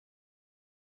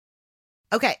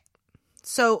Okay.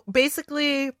 So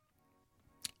basically,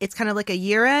 it's kind of like a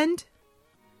year end.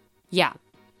 Yeah.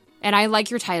 And I like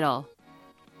your title.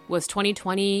 Was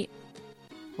 2020,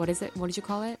 what is it? What did you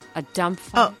call it? A dump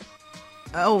fire?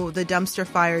 Oh, the dumpster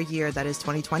fire year that is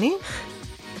 2020.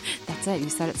 That's it. You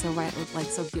said it so right, like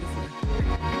so beautifully.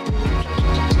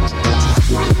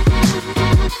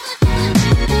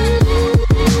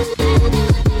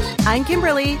 I'm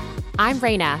Kimberly. I'm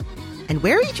Raina. And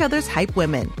we're each other's hype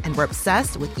women, and we're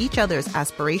obsessed with each other's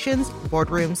aspirations,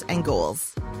 boardrooms, and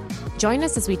goals. Join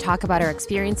us as we talk about our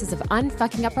experiences of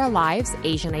unfucking up our lives,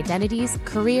 Asian identities,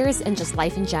 careers, and just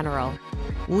life in general.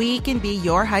 We can be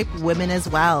your hype women as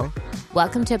well.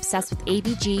 Welcome to Obsessed with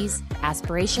ABGs,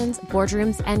 Aspirations,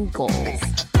 Boardrooms, and Goals.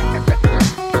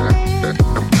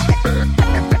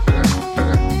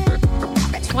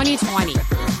 2020.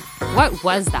 What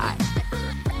was that?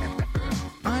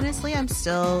 Honestly, I'm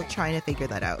still trying to figure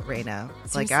that out right now.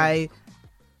 Seriously? Like,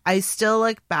 I still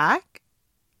look back.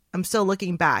 I'm still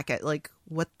looking back at, like,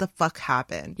 what the fuck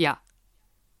happened. Yeah.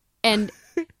 And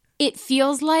it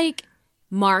feels like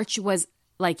March was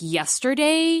like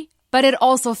yesterday, but it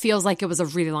also feels like it was a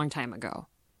really long time ago.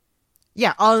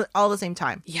 Yeah, all the same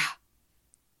time. Yeah.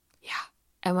 Yeah.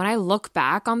 And when I look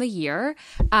back on the year,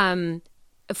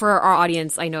 for our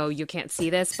audience, I know you can't see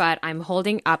this, but I'm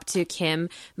holding up to Kim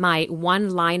my 1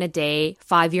 line a day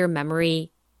 5-year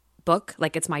memory book.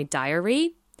 Like it's my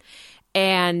diary.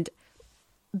 And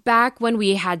back when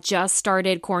we had just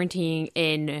started quarantining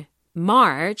in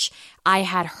March, I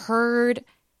had heard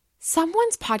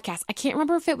someone's podcast. I can't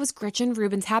remember if it was Gretchen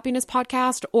Rubin's Happiness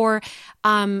podcast or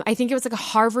I think it was like a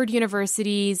Harvard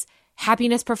University's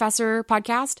Happiness Professor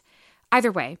podcast.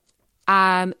 Either way,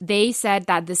 they said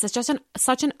that this is just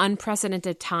such an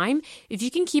unprecedented time. If you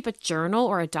can keep a journal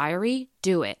or a diary,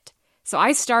 do it. So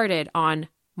I started on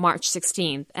March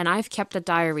 16th, and I've kept a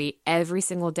diary every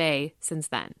single day since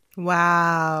then.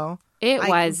 Wow. It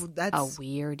was a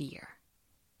weird year.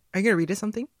 Are you going to read us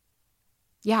something?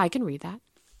 Yeah, I can read that.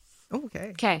 Oh,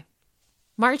 okay. Okay.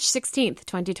 March 16th,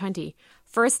 2020.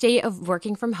 First day of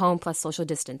working from home plus social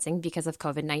distancing because of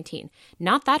COVID-19.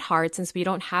 Not that hard since we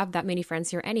don't have that many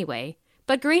friends here anyway,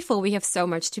 but grateful we have so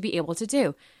much to be able to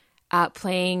do.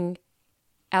 Playing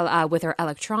with our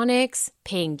electronics,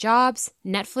 paying jobs,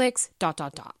 Netflix, ...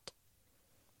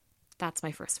 That's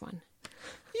my first one.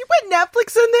 You put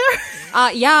Netflix in there?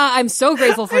 Yeah, I'm so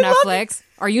grateful for Netflix.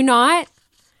 Are you not?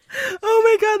 Oh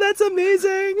my God, that's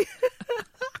amazing.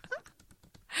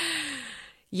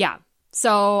 Yeah.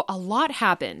 So a lot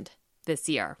happened this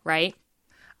year, right?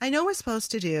 I know we're supposed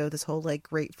to do this whole like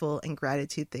grateful and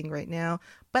gratitude thing right now,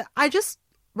 but I just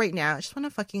want to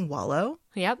fucking wallow.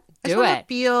 Yep. I just want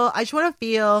to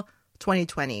feel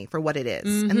 2020 for what it is.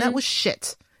 Mm-hmm. And that was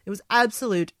shit. It was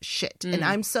absolute shit. And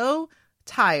I'm so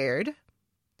tired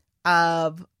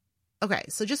of, okay,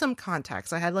 so just some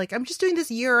context. I'm just doing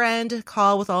this year-end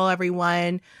call with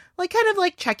everyone, like kind of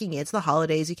like checking in. It's the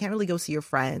holidays. You can't really go see your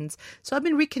friends. So I've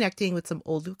been reconnecting with some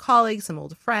old colleagues, some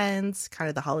old friends, kind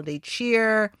of the holiday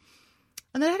cheer.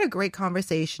 And then I had a great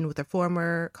conversation with a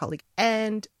former colleague.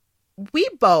 And we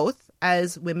both,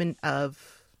 as women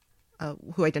of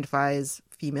who identify as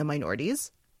female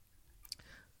minorities,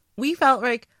 we felt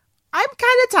like I'm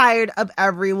kind of tired of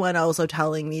everyone also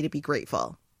telling me to be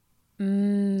grateful.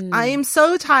 I am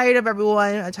so tired of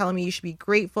everyone telling me you should be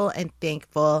grateful and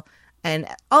thankful, and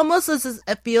almost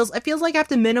it feels like I have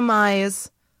to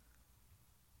minimize.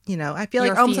 I feel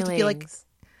like I almost have to feel like,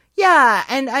 yeah,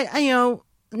 and I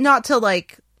not to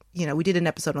like, we did an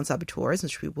episode on saboteurs,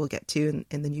 which we will get to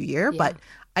in the new year, but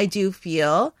I do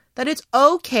feel that it's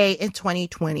okay in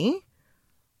 2020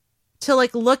 to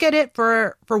like look at it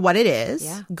for what it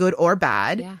is, good or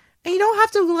bad, and you don't have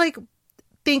to like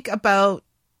think about.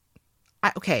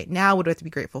 Okay, now what do I have to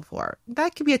be grateful for?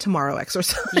 That could be a tomorrow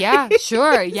exercise. Yeah,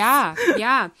 sure. Yeah.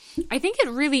 I think it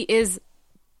really is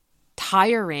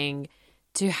tiring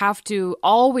to have to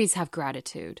always have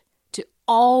gratitude, to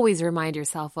always remind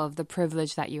yourself of the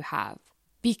privilege that you have.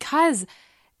 Because,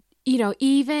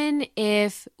 even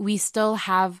if we still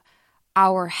have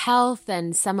our health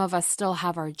and some of us still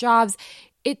have our jobs,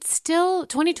 it's still,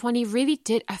 2020 really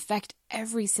did affect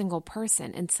every single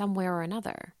person in some way or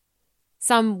another.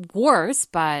 Some worse,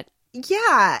 but...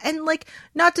 Yeah, and like,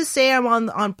 not to say I'm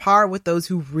on par with those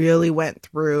who really went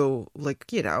through, like,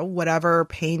 whatever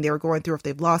pain they were going through if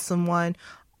they've lost someone.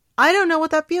 I don't know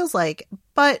what that feels like,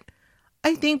 but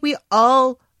I think we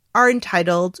all are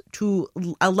entitled to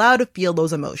allow to feel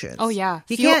those emotions. Oh, yeah.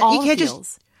 You can't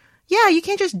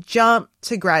just jump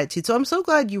to gratitude. So I'm so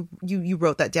glad you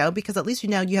wrote that down, because at least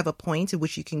now you have a point at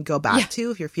which you can go back to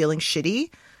if you're feeling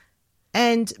shitty.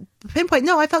 And pinpoint,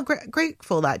 no, I felt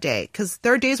grateful that day because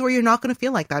there are days where you're not going to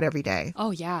feel like that every day.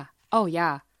 Oh, yeah. Oh,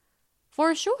 yeah.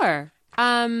 For sure.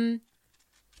 Some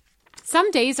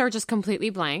days are just completely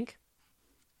blank.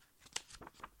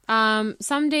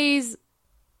 Some days,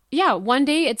 yeah, one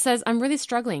day it says, I'm really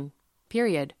struggling,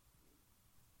 period.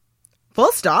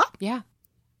 Full stop? Yeah.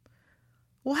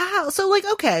 Wow. So, like,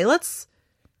 okay, okay,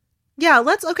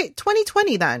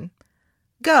 2020 then.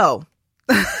 Go.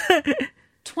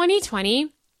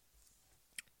 2020.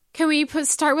 Can we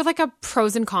start with like a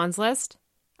pros and cons list?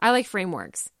 I like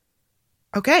frameworks.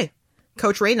 Okay.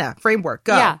 Coach Reina, framework,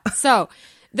 go. Yeah. So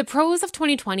the pros of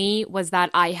 2020 was that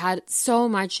I had so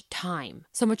much time,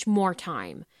 so much more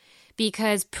time.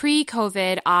 Because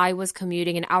pre-COVID, I was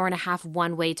commuting an hour and a half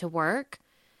one way to work.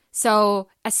 So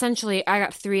essentially, I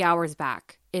got 3 hours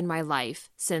back in my life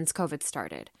since COVID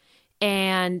started.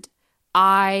 And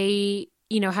I,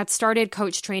 had started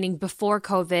coach training before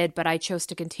COVID, but I chose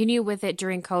to continue with it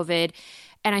during COVID.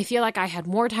 And I feel like I had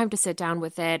more time to sit down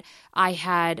with it. I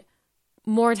had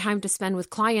more time to spend with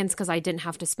clients because I didn't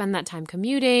have to spend that time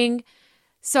commuting.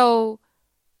 So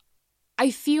I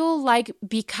feel like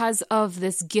because of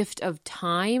this gift of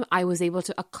time, I was able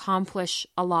to accomplish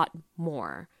a lot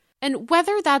more. And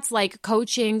whether that's like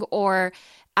coaching or,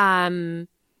 I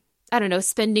don't know,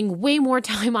 spending way more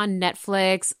time on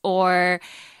Netflix or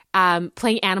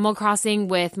playing Animal Crossing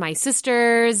with my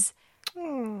sisters,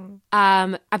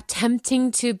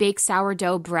 attempting to bake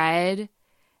sourdough bread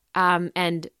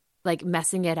and like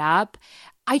messing it up.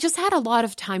 I just had a lot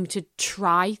of time to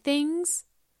try things.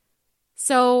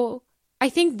 So I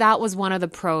think that was one of the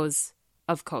pros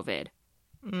of COVID,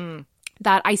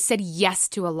 that I said yes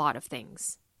to a lot of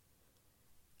things.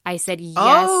 I said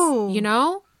yes,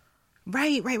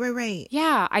 Right.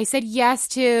 Yeah, I said yes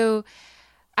to,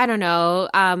 I don't know,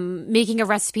 making a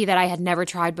recipe that I had never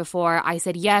tried before. I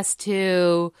said yes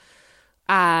to,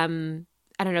 I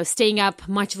don't know, staying up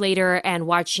much later and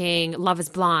watching Love is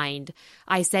Blind.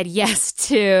 I said yes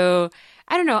to,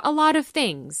 I don't know, a lot of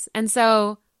things. And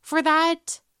so for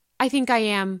that, I think I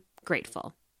am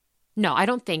grateful. No, I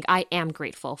don't think. I am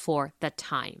grateful for the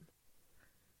time.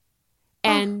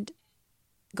 And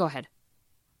go ahead.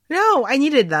 No, I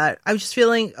needed that. I was just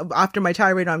feeling after my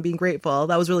tirade on being grateful.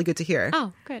 That was really good to hear.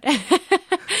 Oh, good.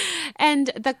 And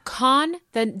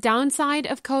the downside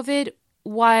of COVID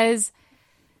was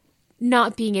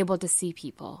not being able to see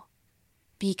people.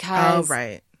 Because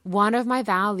one of my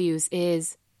values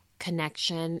is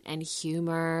connection and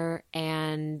humor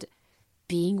and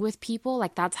being with people.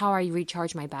 Like, that's how I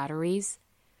recharge my batteries.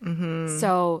 Mm-hmm.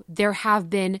 So there have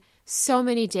been so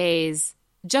many days,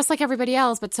 just like everybody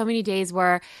else, but so many days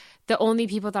where the only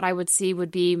people that I would see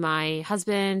would be my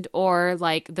husband or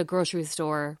like the grocery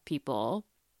store people.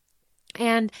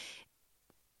 And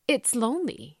it's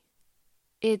lonely.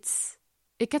 It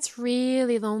gets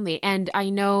really lonely. And I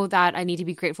know that I need to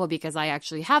be grateful because I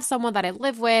actually have someone that I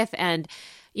live with. And,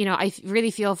 I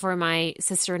really feel for my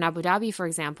sister in Abu Dhabi, for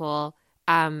example.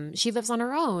 She lives on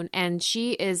her own and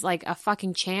she is like a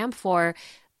fucking champ for,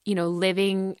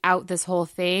 living out this whole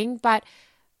thing. But,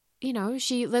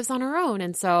 she lives on her own.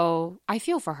 And so I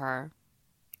feel for her.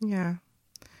 Yeah.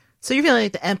 So you're feeling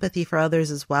like the empathy for others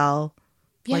as well.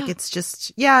 Yeah. Like it's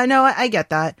just, I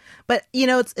get that. But,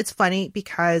 it's funny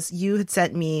because you had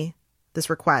sent me this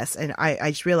request and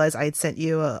I just realized I had sent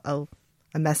you a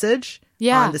message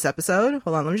on this episode.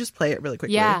 Hold on. Let me just play it really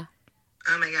quickly. Yeah.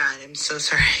 Oh my God, I'm so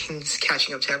sorry. I'm just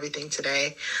catching up to everything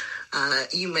today.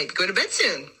 You might go to bed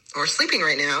soon or sleeping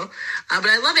right now, but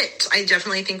I love it. I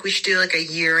definitely think we should do like a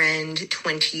year-end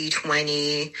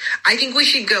 2020. I think we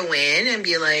should go in and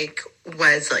be like,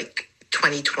 was like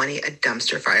 2020 a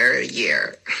dumpster fire a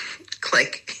year?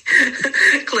 Click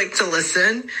to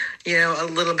listen. A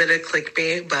little bit of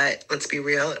clickbait, but let's be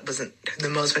real, it wasn't the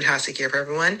most fantastic year for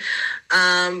everyone.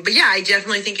 But yeah, I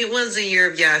definitely think it was a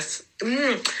year of yes.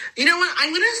 You know what? I'm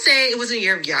going to say it was a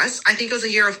year of yes. I think it was a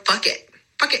year of fuck it.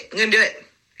 Fuck it. I'm going to do it.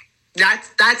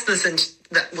 That's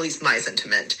at least my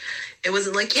sentiment. It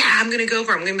wasn't like, yeah, I'm going to go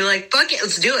for it. I'm going to be like, fuck it.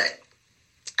 Let's do it.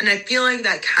 And I feel like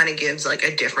that kind of gives like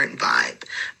a different vibe.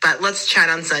 But let's chat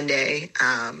on Sunday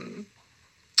on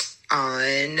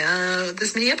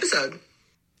this mini episode.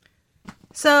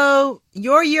 So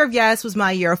your year of yes was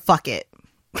my year of fuck it.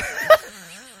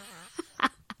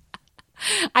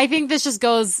 I think this just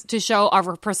goes to show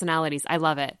our personalities. I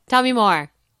love it. Tell me more.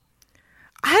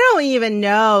 I don't even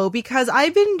know because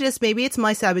I've been maybe it's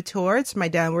my saboteur. It's my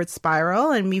downward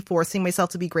spiral and me forcing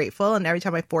myself to be grateful. And every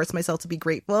time I force myself to be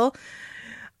grateful,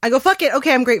 I go, fuck it.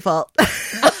 Okay, I'm grateful.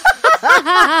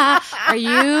 Are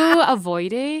you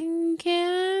avoiding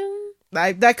Kim?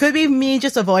 That could be me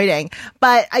just avoiding.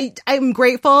 But I'm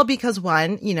grateful because,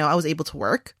 one, I was able to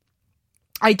work.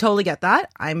 I totally get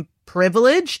that. I'm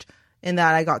privileged in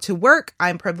that I got to work.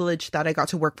 I'm privileged that I got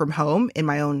to work from home in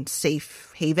my own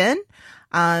safe haven.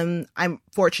 I'm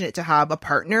fortunate to have a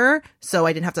partner, so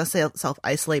I didn't have to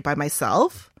self-isolate by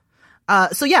myself.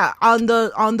 So yeah,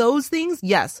 on those things,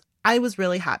 yes, I was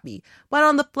really happy. But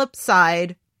on the flip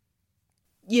side,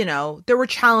 there were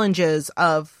challenges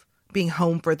of being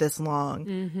home for this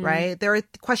long, right? There are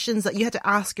questions that you had to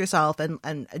ask yourself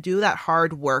and do that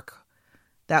hard work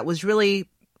that was really,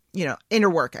 inner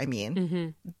work,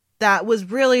 that was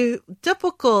really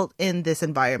difficult in this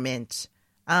environment.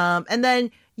 And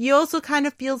then you also kind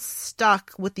of feel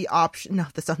stuck with the option. No,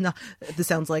 this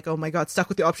sounds like, oh my God, stuck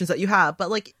with the options that you have. But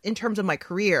like in terms of my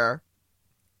career,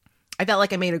 I felt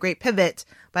like I made a great pivot,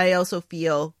 but I also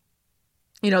feel,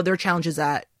 there are challenges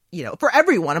that, for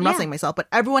everyone, I'm not saying myself, but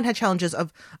everyone had challenges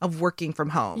of working from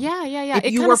home. Yeah.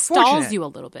 It kind of stalls you a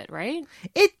little bit, right?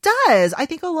 It does. I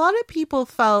think a lot of people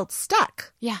felt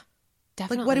stuck. Yeah,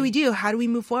 definitely. Like, what do we do? How do we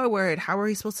move forward? How are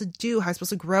we supposed to do? How are we supposed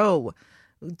to grow?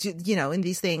 In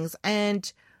these things.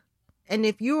 And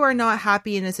if you are not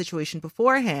happy in a situation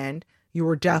beforehand, you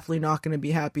are definitely not going to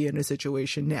be happy in a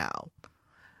situation now.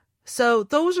 So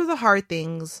those are the hard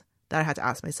things that I had to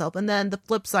ask myself. And then the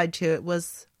flip side to it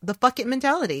was the fuck it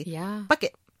mentality. Yeah. Fuck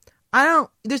it.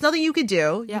 There's nothing you could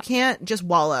do. Yeah. You can't just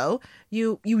wallow.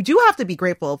 You do have to be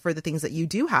grateful for the things that you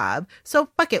do have. So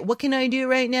fuck it. What can I do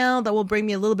right now that will bring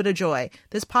me a little bit of joy?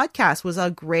 This podcast was a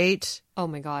great... Oh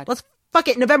my God. Let's fuck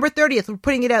it. November 30th. We're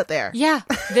putting it out there. Yeah.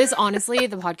 This, honestly,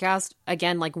 the podcast,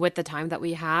 again, like with the time that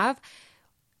we have,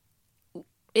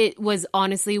 it was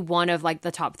honestly one of like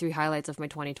the top 3 highlights of my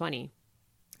 2020.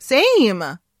 Same.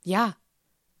 Yeah.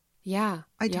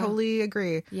 I totally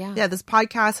agree. Yeah. This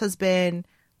podcast has been,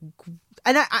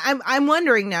 and I'm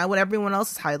wondering now what everyone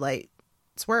else's highlights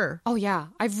were. Oh yeah,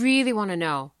 I really want to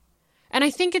know, and I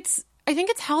think it's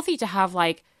healthy to have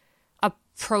like a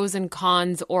pros and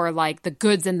cons or like the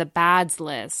goods and the bads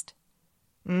list.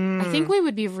 I think we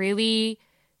would be really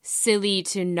silly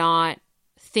to not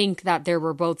think that there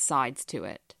were both sides to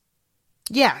it.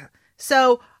 Yeah.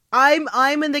 So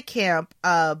I'm in the camp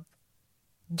of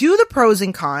do the pros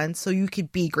and cons so you could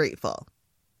be grateful.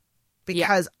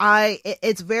 Because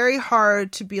it's very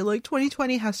hard to be like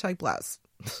 2020 #bless.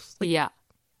 Yeah.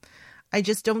 I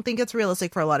just don't think it's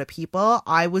realistic for a lot of people.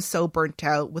 I was so burnt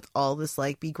out with all this,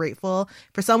 like, be grateful.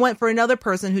 For another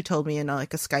person who told me in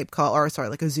like a Skype call, or sorry,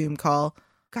 like a Zoom call,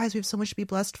 guys, we have so much to be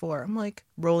blessed for. I'm like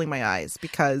rolling my eyes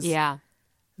because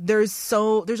there's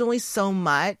only so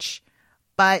much.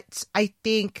 But I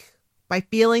think by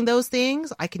feeling those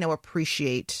things, I can now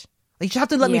appreciate. Like, you just have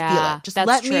to let me feel it. Just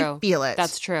let me feel it.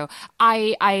 That's true.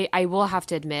 I will have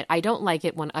to admit, I don't like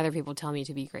it when other people tell me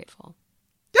to be grateful.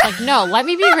 Like, no, let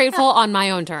me be grateful on my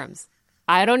own terms.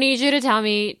 I don't need you to tell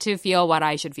me to feel what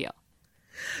I should feel.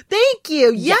 Thank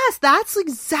you. Yes, that's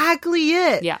exactly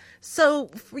it. Yeah. So,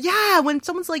 when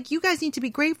someone's like, you guys need to be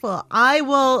grateful, I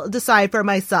will decide for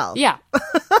myself. Yeah.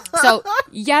 So,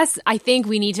 yes, I think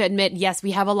we need to admit, yes,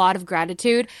 we have a lot of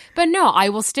gratitude, but no, I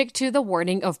will stick to the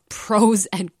wording of pros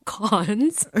and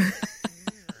cons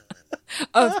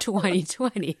of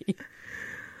 2020.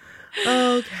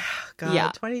 Oh,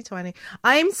 God, 2020.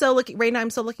 I'm so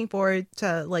looking forward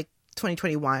to, like,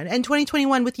 2021 and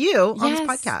 2021 with you on this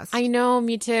podcast. I know,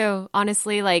 me too.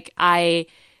 Honestly, like, I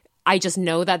just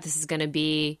know that this is going to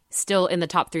be still in the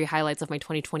top 3 highlights of my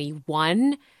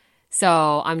 2021.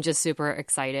 So I'm just super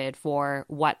excited for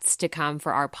what's to come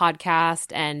for our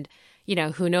podcast. And,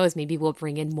 who knows, maybe we'll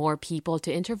bring in more people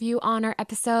to interview on our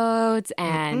episodes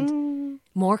and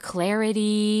more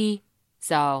clarity.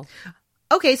 So...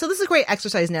 Okay, so this is a great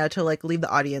exercise now to, like, leave the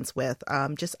audience with,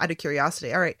 just out of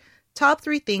curiosity. All right, top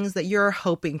 3 things that you're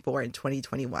hoping for in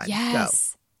 2021.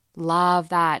 Yes. Go. Love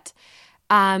that.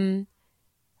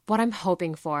 What I'm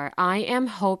hoping for. I am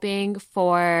hoping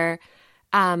for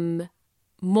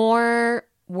more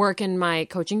work in my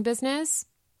coaching business.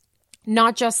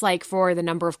 Not just, like, for the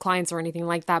number of clients or anything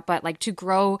like that, but, like, to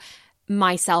grow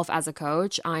myself as a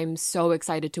coach. I'm so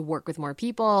excited to work with more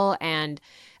people and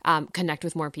connect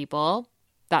with more people.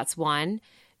 That's 1.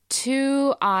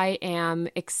 2, I am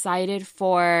excited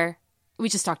for, we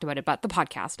just talked about it, but the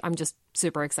podcast. I'm just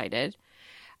super excited.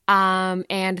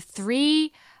 And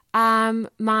 3,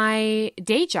 my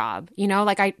day job.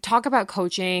 Like, I talk about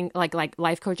coaching, like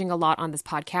life coaching a lot on this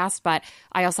podcast, but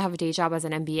I also have a day job as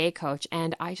an MBA coach,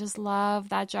 and I just love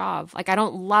that job. Like, I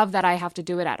don't love that I have to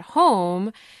do it at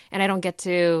home and I don't get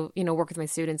to, work with my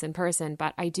students in person,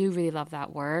 but I do really love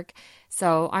that work.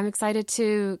 So I'm excited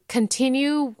to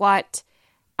continue what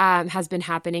has been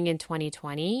happening in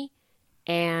 2020.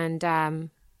 And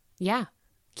yeah,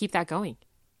 keep that going.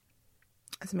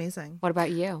 That's amazing. What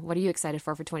about you? What are you excited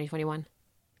for 2021?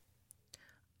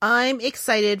 I'm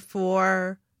excited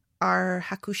for our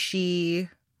Hakushi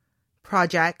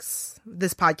projects,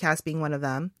 this podcast being one of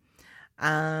them.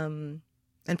 And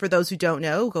for those who don't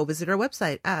know, go visit our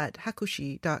website at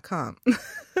hakushi.com.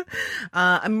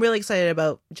 I'm really excited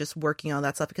about just working on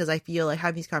that stuff because I feel like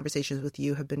having these conversations with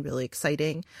you have been really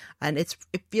exciting. And it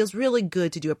feels really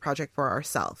good to do a project for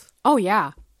ourselves. Oh,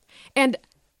 yeah. And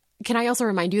can I also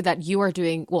remind you that you are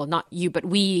doing, well, not you, but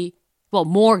we, well,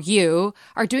 more you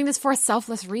are doing this for a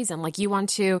selfless reason. Like you want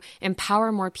to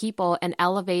empower more people and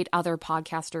elevate other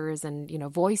podcasters and, you know,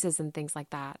 voices and things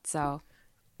like that. So,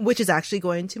 which is actually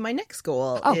going to my next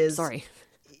goal. Oh, sorry.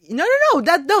 No.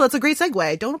 That's a great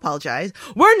segue. Don't apologize.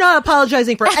 We're not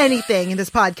apologizing for anything in this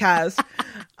podcast.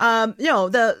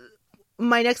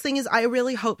 My next thing is I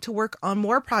really hope to work on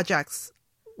more projects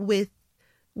with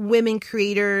women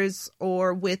creators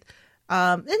or with,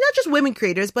 and not just women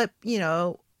creators, but, you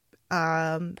know,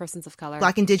 persons of color,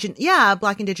 Black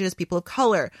Indigenous people of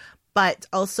color, but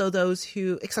also those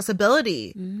who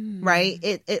accessibility, right?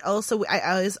 It also,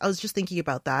 I was just thinking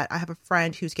about that. I have a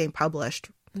friend who's getting published,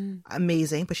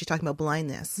 amazing, but she's talking about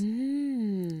blindness.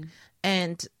 And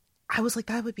I was like,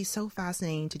 that would be so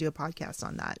fascinating to do a podcast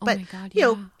on that. Oh but, my God, you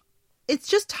know, it's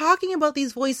just talking about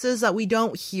these voices that we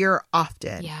don't hear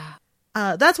often. Yeah.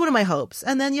 That's one of my hopes.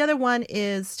 And then the other one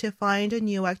is to find a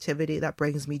new activity that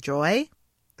brings me joy.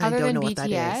 Other I don't than know BTS what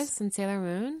that is. and Sailor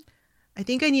Moon? I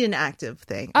think I need an active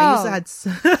thing. Oh. I used to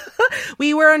had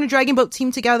we were on a Dragon Boat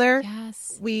team together.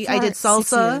 Yes. I did salsa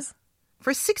 6 years.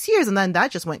 for 6 years, and then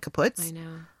that just went kaput. I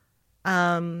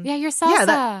know. Yeah, you're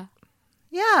yeah,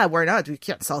 salsa. we're not. We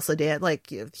can't salsa dance.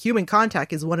 Like human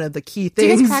contact is one of the key Do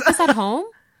you things. guys practice at home?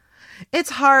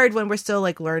 It's hard when we're still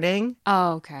like learning.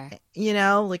 Oh, okay. You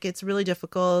know, like it's really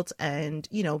difficult, and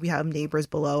you know we have neighbors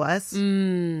below us.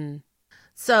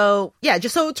 So, yeah,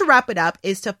 just so to wrap it up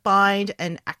is to find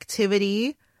an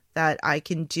activity that I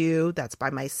can do that's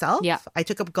by myself. Yeah. I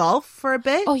took up golf for a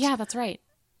bit. Oh, yeah, that's right.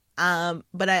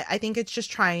 But I think it's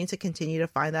just trying to continue to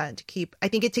find that and to keep, I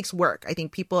think it takes work. I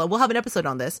think we'll have an episode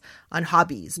on this, on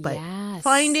hobbies, but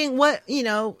finding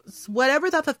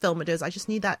whatever that fulfillment is, I just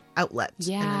need that outlet.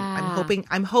 Yeah. And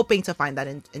I'm hoping to find that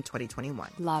in 2021.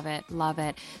 Love it. Love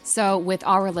it. So with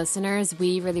our listeners,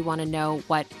 we really want to know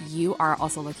what you are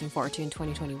also looking forward to in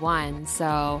 2021.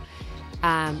 So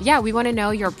we want to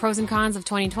know your pros and cons of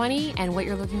 2020 and what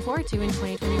you're looking forward to in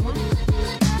 2021.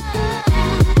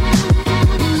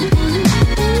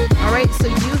 All right, so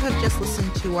you have just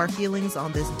listened to our feelings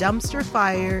on this dumpster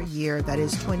fire year that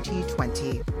is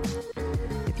 2020.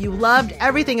 If you loved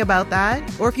everything about that,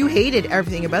 or if you hated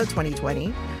everything about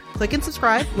 2020, click and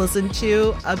subscribe. Listen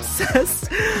to Obsessed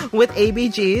with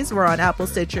ABGs. We're on Apple,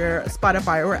 Stitcher,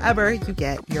 Spotify, or wherever you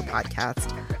get your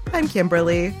podcast. I'm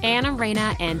Kimberly. And I'm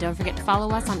Raina. And don't forget to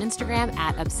follow us on Instagram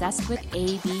at Obsessed with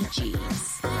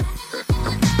ABGs.